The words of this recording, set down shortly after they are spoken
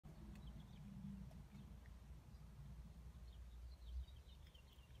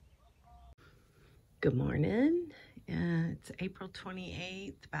Good morning. It's April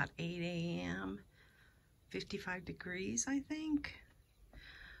 28th, about 8 a.m. 55 degrees, I think.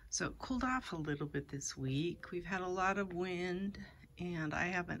 So it cooled off a little bit this week. We've had a lot of wind, and I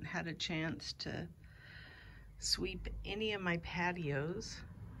haven't had a chance to sweep any of my patios.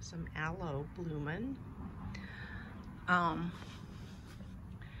 Some aloe blooming.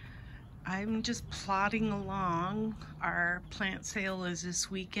 I'm just plodding along. Our plant sale is this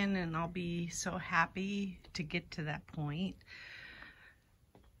weekend, and I'll be so happy to get to that point.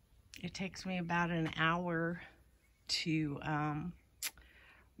 It takes me about an hour to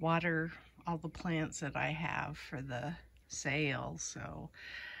water all the plants that I have for the sale, so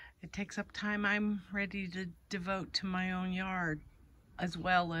it takes up time I'm ready to devote to my own yard, as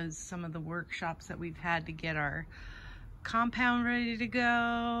well as some of the workshops that we've had to get our compound ready to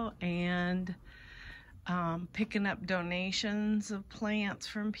go, and picking up donations of plants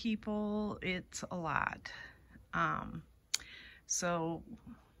from people. It's a lot. So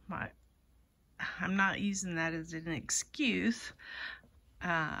I'm not using that as an excuse.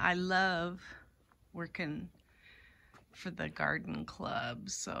 I love working for the garden club,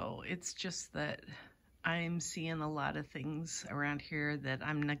 so it's just that I'm seeing a lot of things around here that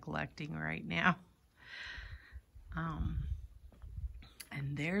I'm neglecting right now.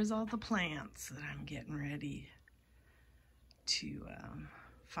 And there's all the plants that I'm getting ready to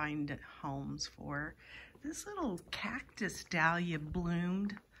find homes for. This little cactus dahlia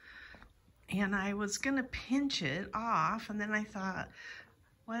bloomed, and I was gonna pinch it off, and then I thought,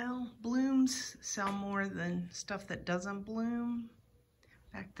 well, blooms sell more than stuff that doesn't bloom.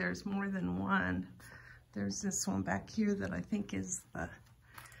 In fact, there's more than one. There's this one back here that I think is the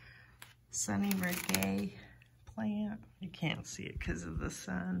Sunny Reggae plant. You can't see it because of the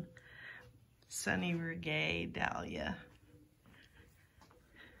sun. Sunny Reggae dahlia.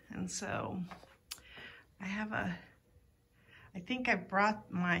 And so I think I brought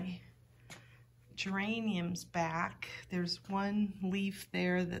my geraniums back. There's one leaf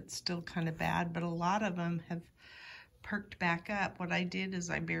there that's still kind of bad, but a lot of them have perked back up. What I did is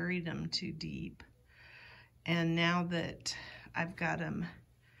I buried them too deep. And now that I've got them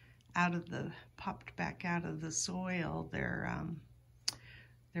popped back out of the soil, they're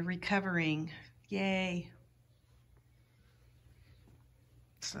recovering. Yay.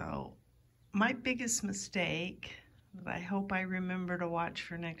 So my biggest mistake that I hope I remember to watch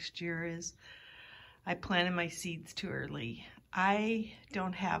for next year is I planted my seeds too early. I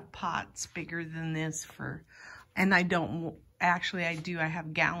don't have pots bigger than this and I don't, actually I do, I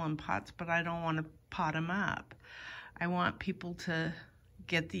have gallon pots, but I don't want to pot them up. I want people to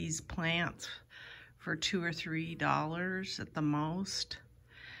get these plants for $2 or $3 at the most.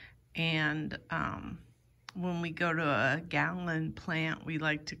 And when we go to a gallon plant, we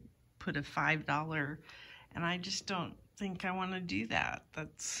like to put a $5, and I just don't think I want to do that.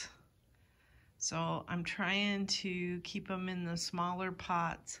 So I'm trying to keep them in the smaller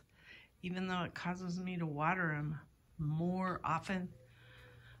pots, even though it causes me to water them more often.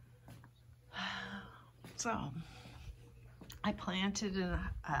 So I planted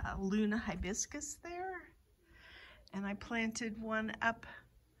a Luna hibiscus there, and I planted one up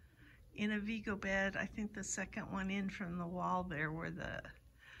in a Vego bed. I think the second one in from the wall there where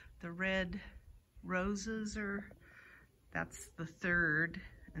the red roses are, that's the third,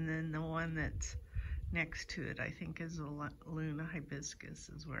 and then the one that's next to it I think is a Luna hibiscus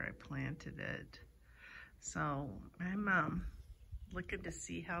is where I planted it. So I'm looking to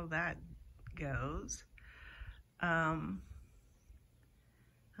see how that goes.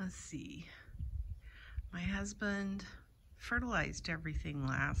 Let's see. My husband fertilized everything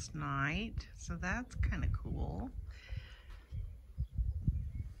last night, so that's kind of cool.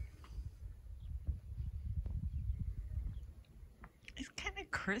 It's kind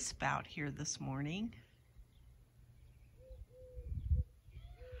of crisp out here this morning.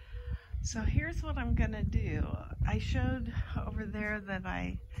 So here's what I'm gonna do. I showed over there that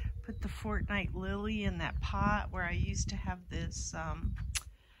I put the Fortnite lily in that pot where I used to have this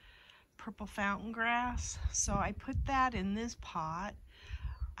purple fountain grass. So I put that in this pot.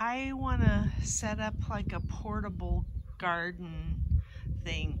 I want to set up like a portable garden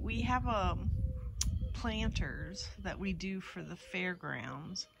thing. We have planters that we do for the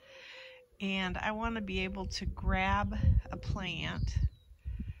fairgrounds, and I want to be able to grab a plant.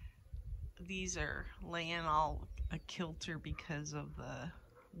 These are laying all a kilter because of the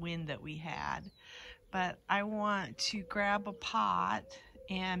wind that we had, but I want to grab a pot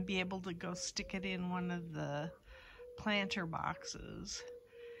and be able to go stick it in one of the planter boxes.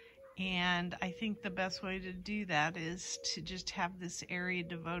 And I think the best way to do that is to just have this area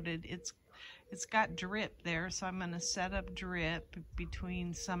devoted. it's got drip there, so I'm going to set up drip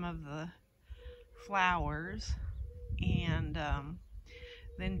between some of the flowers, and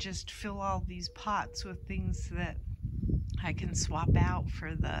then just fill all these pots with things that I can swap out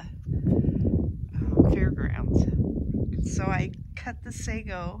for the fairgrounds. So I cut the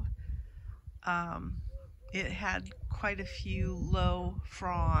sago. It had quite a few low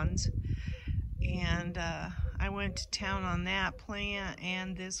fronds, and I went to town on that plant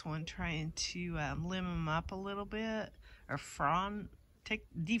and this one, trying to limb them up a little bit, or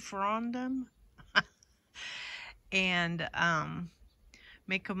defrond them, and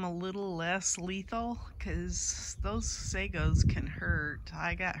make them a little less lethal, because those sagos can hurt.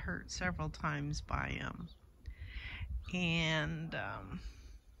 I got hurt several times by them. And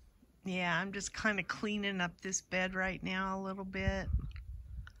yeah, I'm just kind of cleaning up this bed right now a little bit.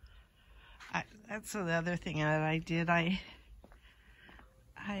 That's the other thing that I did. I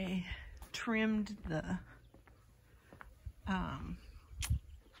trimmed the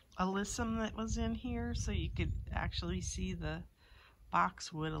alyssum that was in here so you could actually see the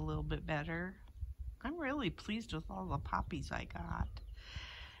boxwood a little bit better. I'm really pleased with all the poppies I got.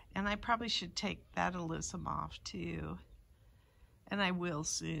 And I probably should take that alyssum off too. And I will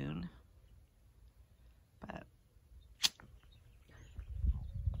soon. But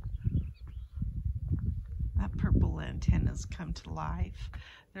that purple antenna's come to life.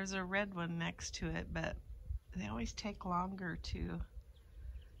 There's a red one next to it, but they always take longer to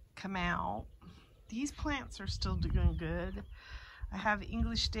come out. These plants are still doing good. I have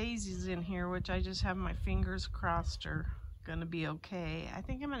English daisies in here, which I just have my fingers crossed are gonna be okay. I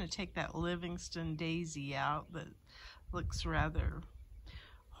think I'm gonna take that Livingston daisy out that looks rather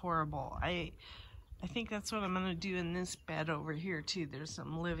horrible. I think that's what I'm gonna do in this bed over here too. There's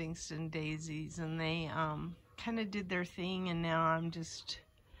some Livingston daisies, and they kind of did their thing, and now I'm just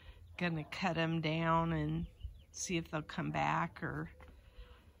gonna cut them down and see if they'll come back or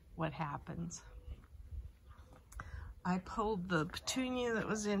what happens. I pulled the petunia that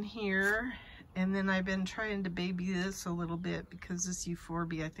was in here, and then I've been trying to baby this a little bit because this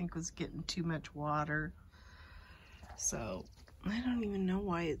euphorbia I think was getting too much water. So I don't even know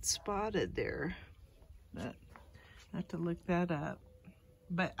why it's spotted there, but I have to look that up.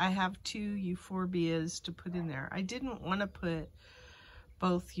 But I have 2 euphorbias to put in there. I didn't want to put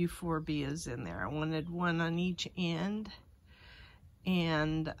both euphorbias in there. I wanted one on each end.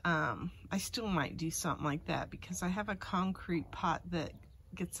 And I still might do something like that because I have a concrete pot that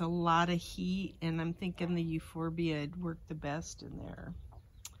gets a lot of heat, and I'm thinking the euphorbia would work the best in there.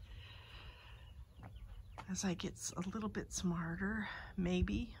 As I get a little bit smarter,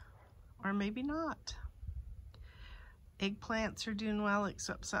 maybe, or maybe not. Eggplants are doing well,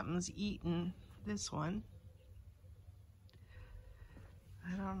 except something's eaten this one.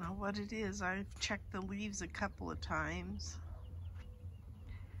 I don't know what it is. I've checked the leaves a couple of times.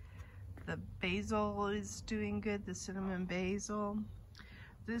 The basil is doing good, the cinnamon basil.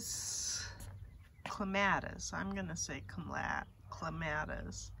 This clematis, I'm gonna say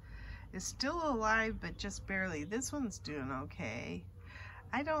clematis, is still alive, but just barely. This one's doing okay.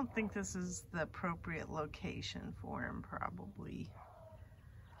 I don't think this is the appropriate location for him, probably.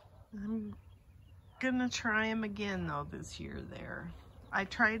 I'm gonna try him again though this year there. I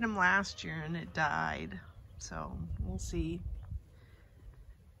tried him last year and it died, so we'll see.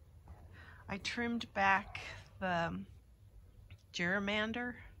 I trimmed back the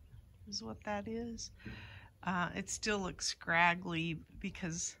geranium, is what that is. It still looks scraggly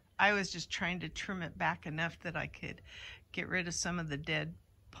because I was just trying to trim it back enough that I could get rid of some of the dead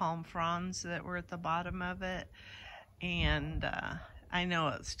palm fronds that were at the bottom of it. And I know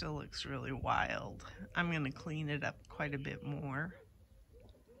it still looks really wild. I'm going to clean it up quite a bit more.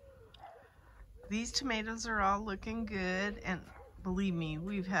 These tomatoes are all looking good, and believe me,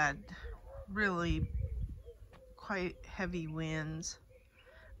 we've had really quite heavy winds.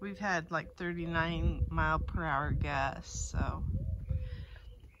 We've had like 39-mile-per-hour gusts, so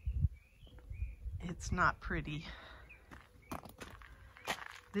it's not pretty.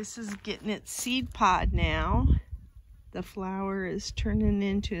 This is getting its seed pod now. The flower is turning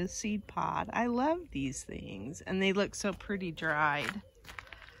into a seed pod. I love these things, and they look so pretty dried.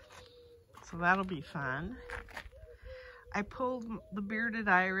 So that'll be fun. I pulled the bearded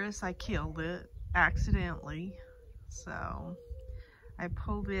iris. I killed it accidentally, so I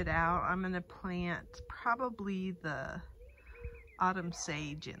pulled it out. I'm going to plant probably the autumn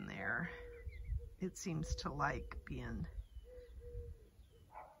sage in there. It seems to like being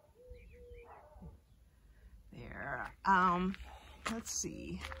there. Let's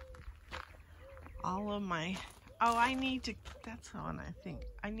see. All of my Oh, I need to, that's the one I think.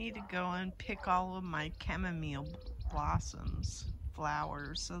 I need to go and pick all of my chamomile blossoms,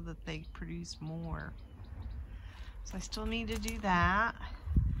 flowers, so that they produce more. So I still need to do that.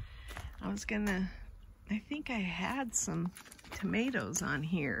 I was gonna, I think I had some tomatoes on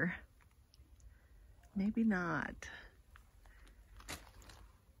here. Maybe not.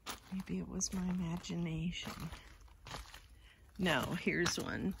 Maybe it was my imagination. No, here's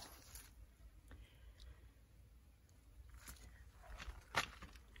one.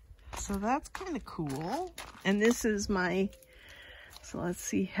 So that's kind of cool. And this is my, so let's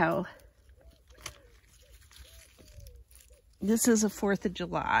see how, this is a 4th of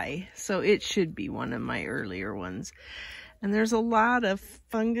July, so it should be one of my earlier ones. And there's a lot of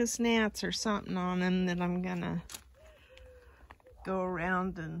fungus gnats or something on them that I'm gonna go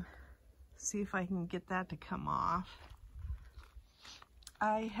around and see if I can get that to come off.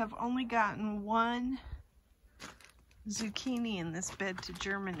 I have only gotten one zucchini in this bed to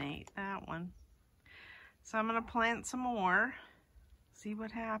germinate, that one. So I'm gonna plant some more, see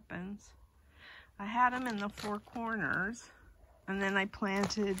what happens. I had them in the 4 corners, and then I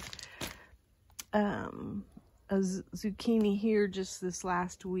planted a zucchini here just this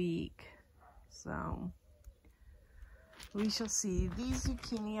last week. So we shall see. These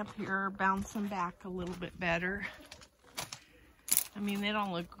zucchini up here are bouncing back a little bit better. I mean, they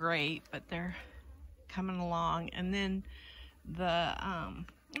don't look great, but they're coming along. And then the, oh,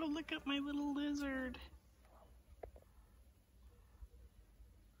 look at my little lizard.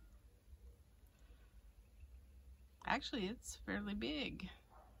 Actually, it's fairly big.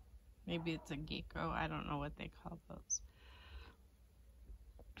 Maybe it's a gecko. I don't know what they call those.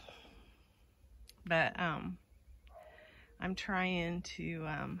 But I'm trying to,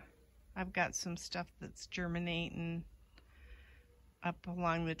 I've got some stuff that's germinating up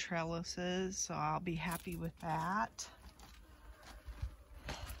along the trellises, so I'll be happy with that.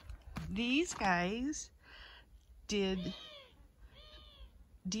 These guys did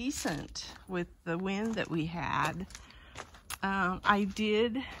decent with the wind that we had. I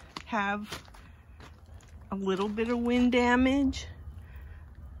did have a little bit of wind damage,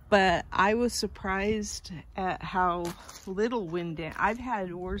 but I was surprised at how little wind damage. I've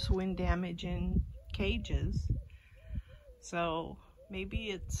had worse wind damage in cages, so maybe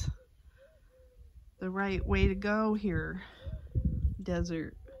it's the right way to go here,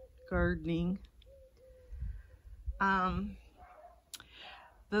 desert gardening.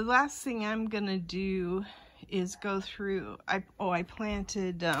 The last thing I'm gonna do is go through, I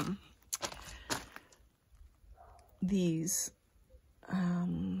planted these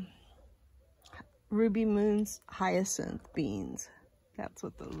Ruby Moon's hyacinth beans. That's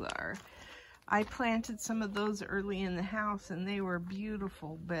what those are. I planted some of those early in the house and they were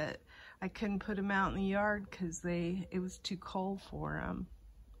beautiful, but I couldn't put them out in the yard because it was too cold for them.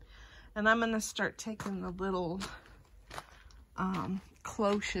 And I'm gonna start taking the little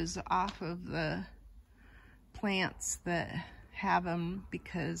cloches off of the plants that have them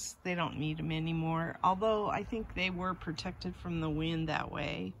because they don't need them anymore. Although I think they were protected from the wind that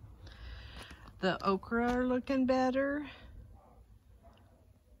way. The okra are looking better.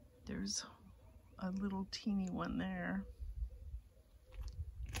 There's a little teeny one there.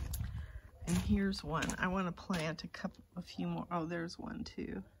 And here's one. I want to plant a few more. Oh, there's one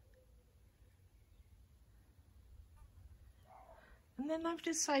too. And then I've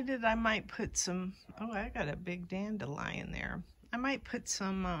decided I might put some, oh, I got a big dandelion there. I might put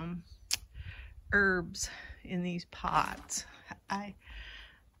some herbs in these pots.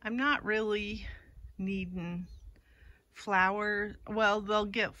 I'm not really needing flowers. Well, they'll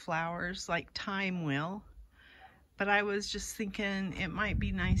get flowers like thyme will. But I was just thinking it might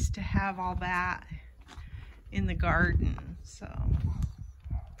be nice to have all that in the garden. So,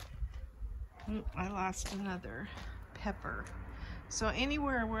 oh, I lost another pepper. So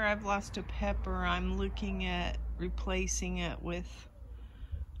anywhere where I've lost a pepper, I'm looking at replacing it with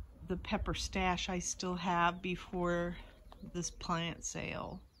the pepper stash I still have before this plant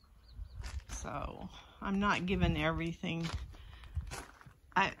sale. So I'm not giving everything.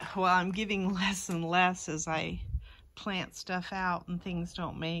 Well, I'm giving less and less as I plant stuff out and things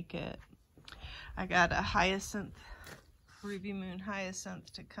don't make it. I got a hyacinth, Ruby Moon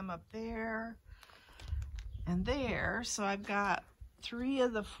hyacinth to come up there and there. So I've got 3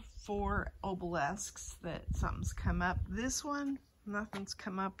 of the 4 obelisks that something's come up. This one, nothing's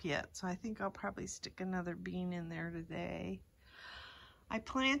come up yet, so I think I'll probably stick another bean in there today. I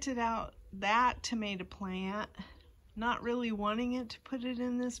planted out that tomato plant, not really wanting it to put it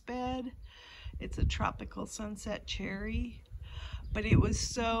in this bed. It's a tropical sunset cherry, but it was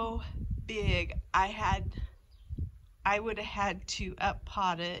so big. I had I would have had to up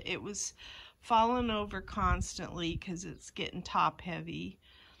pot it. It was falling over constantly because it's getting top heavy.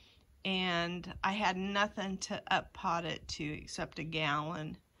 And I had nothing to up pot it to except a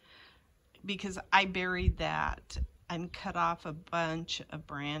gallon, because I buried that and cut off a bunch of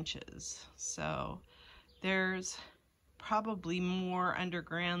branches. So there's probably more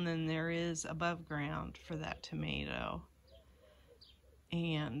underground than there is above ground for that tomato.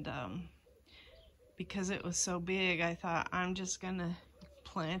 And because it was so big, I thought I'm just gonna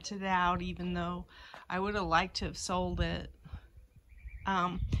plant it out, even though I would have liked to have sold it.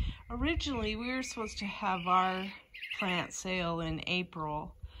 Originally we were supposed to have our plant sale in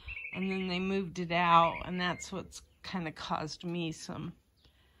April, and then they moved it out, and that's what's kind of caused me some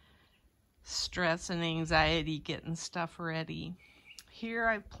stress and anxiety getting stuff ready. Here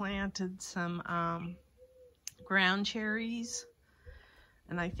I've planted some ground cherries,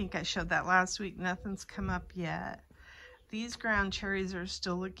 and I think I showed that last week. Nothing's come up yet. These ground cherries are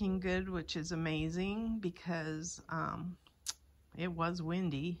still looking good, which is amazing, because it was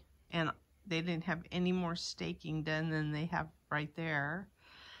windy and they didn't have any more staking done than they have right there.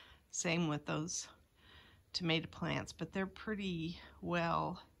 Same with those tomato plants, but they're pretty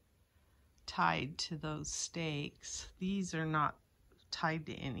well tied to those stakes. These are not tied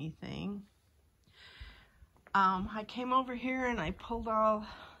to anything. I came over here and I pulled all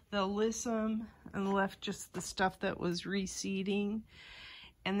the alyssum and left just the stuff that was reseeding.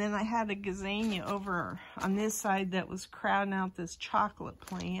 And then I had a gazania over on this side that was crowding out this chocolate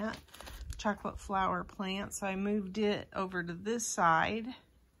flower plant. So I moved it over to this side,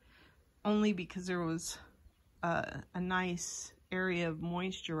 only because there was a nice area of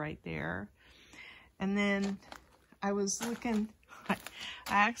moisture right there. And then I was looking, I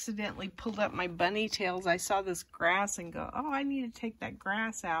accidentally pulled up my bunny tails. I saw this grass and go, oh, I need to take that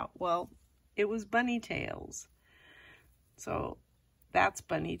grass out. Well, it was bunny tails. So that's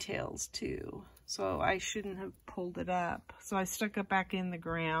bunny tails too. So I shouldn't have pulled it up. So I stuck it back in the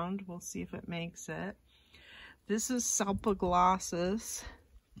ground. We'll see if it makes it. This is Salpoglossus.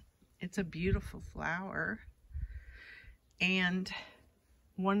 It's a beautiful flower. And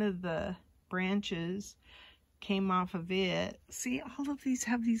one of the branches came off of it. See, all of these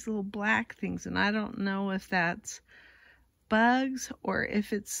have these little black things, and I don't know if that's bugs or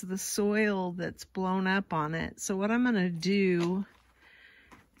if it's the soil that's blown up on it. So what I'm gonna do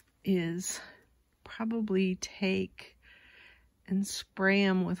is probably take and spray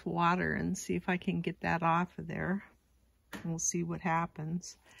them with water and see if I can get that off of there. We'll see what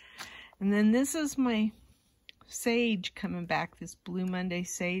happens. And then this is my sage coming back. This Blue Monday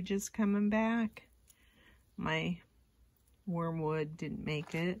sage is coming back. My wormwood didn't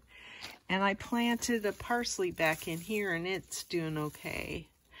make it. And I planted a parsley back in here, and it's doing okay.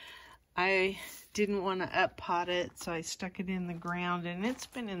 I didn't want to up pot it, so I stuck it in the ground, and it's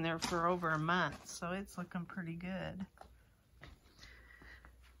been in there for over a month, so it's looking pretty good.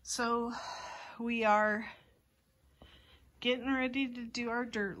 So we are getting ready to do our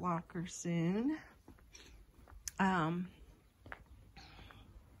dirt locker soon.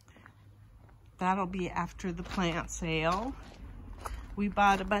 That'll be after the plant sale. We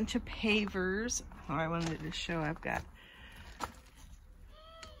bought a bunch of pavers. Oh, I wanted to show I've got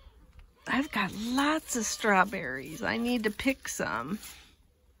lots of strawberries. I need to pick some.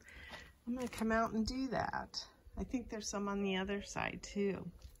 I'm gonna come out and do that. I think there's some on the other side too.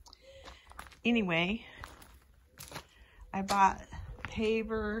 Anyway, I bought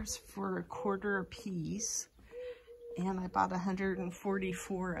pavers for $1 a piece, and I bought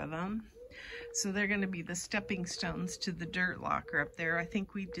 144 of them. So they're gonna be the stepping stones to the dirt locker up there. I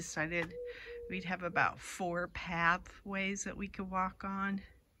think we decided we'd have about 4 pathways that we could walk on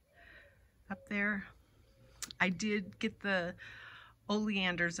up there. I did get the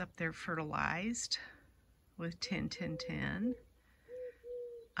oleanders up there fertilized with 10-10-10.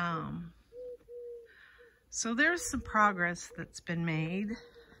 So there's some progress that's been made.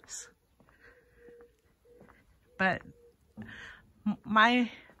 But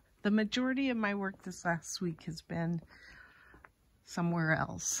the majority of my work this last week has been somewhere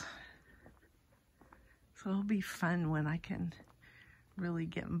else. So it'll be fun when I can really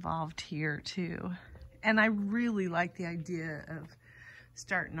get involved here too. And I really like the idea of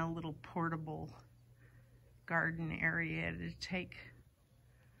starting a little portable garden area to take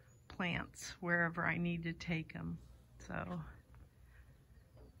plants wherever I need to take them. So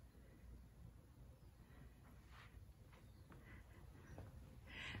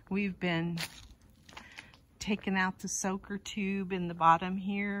we've been taking out the soaker tube in the bottom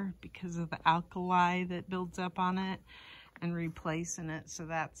here because of the alkali that builds up on it, and replacing it. So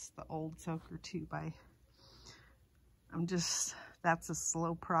that's the old soaker tube I That's a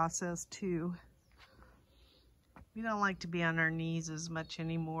slow process too. We don't like to be on our knees as much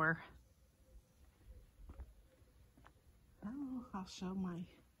anymore. Oh, I'll show my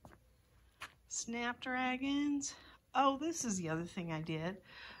snapdragons. Oh, this is the other thing I did.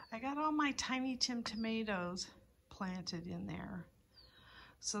 I got all my Tiny Tim tomatoes planted in there.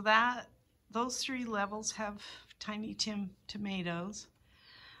 So those 3 levels have Tiny Tim tomatoes.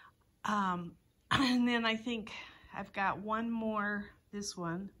 And then I think I've got one more, this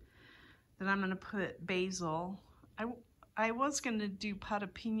one, that I'm gonna put basil. I was gonna do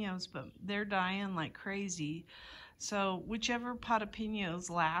jalapenos, but they're dying like crazy. So whichever jalapenos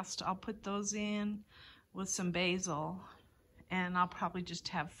last, I'll put those in with some basil, and I'll probably just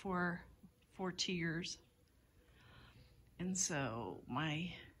have four tiers. And so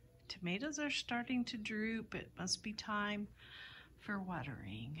my tomatoes are starting to droop. It must be time for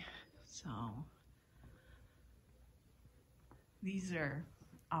watering. So these are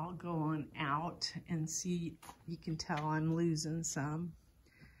all going out, and see, you can tell I'm losing some.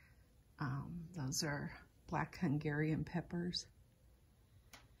 Those are black Hungarian peppers.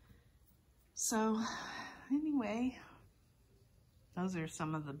 So anyway, those are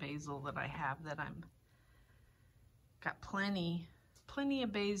some of the basil that I have that I'm got plenty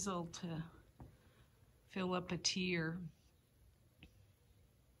of basil to fill up a tier.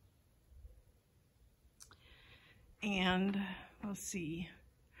 And let's see.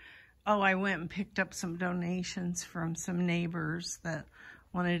 Oh, I went and picked up some donations from some neighbors that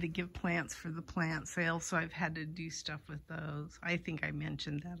wanted to give plants for the plant sale, so I've had to do stuff with those. I think I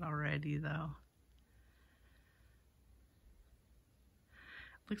mentioned that already, though.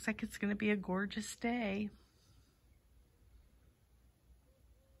 Looks like it's going to be a gorgeous day.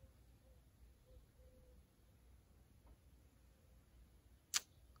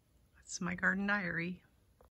 That's my garden diary.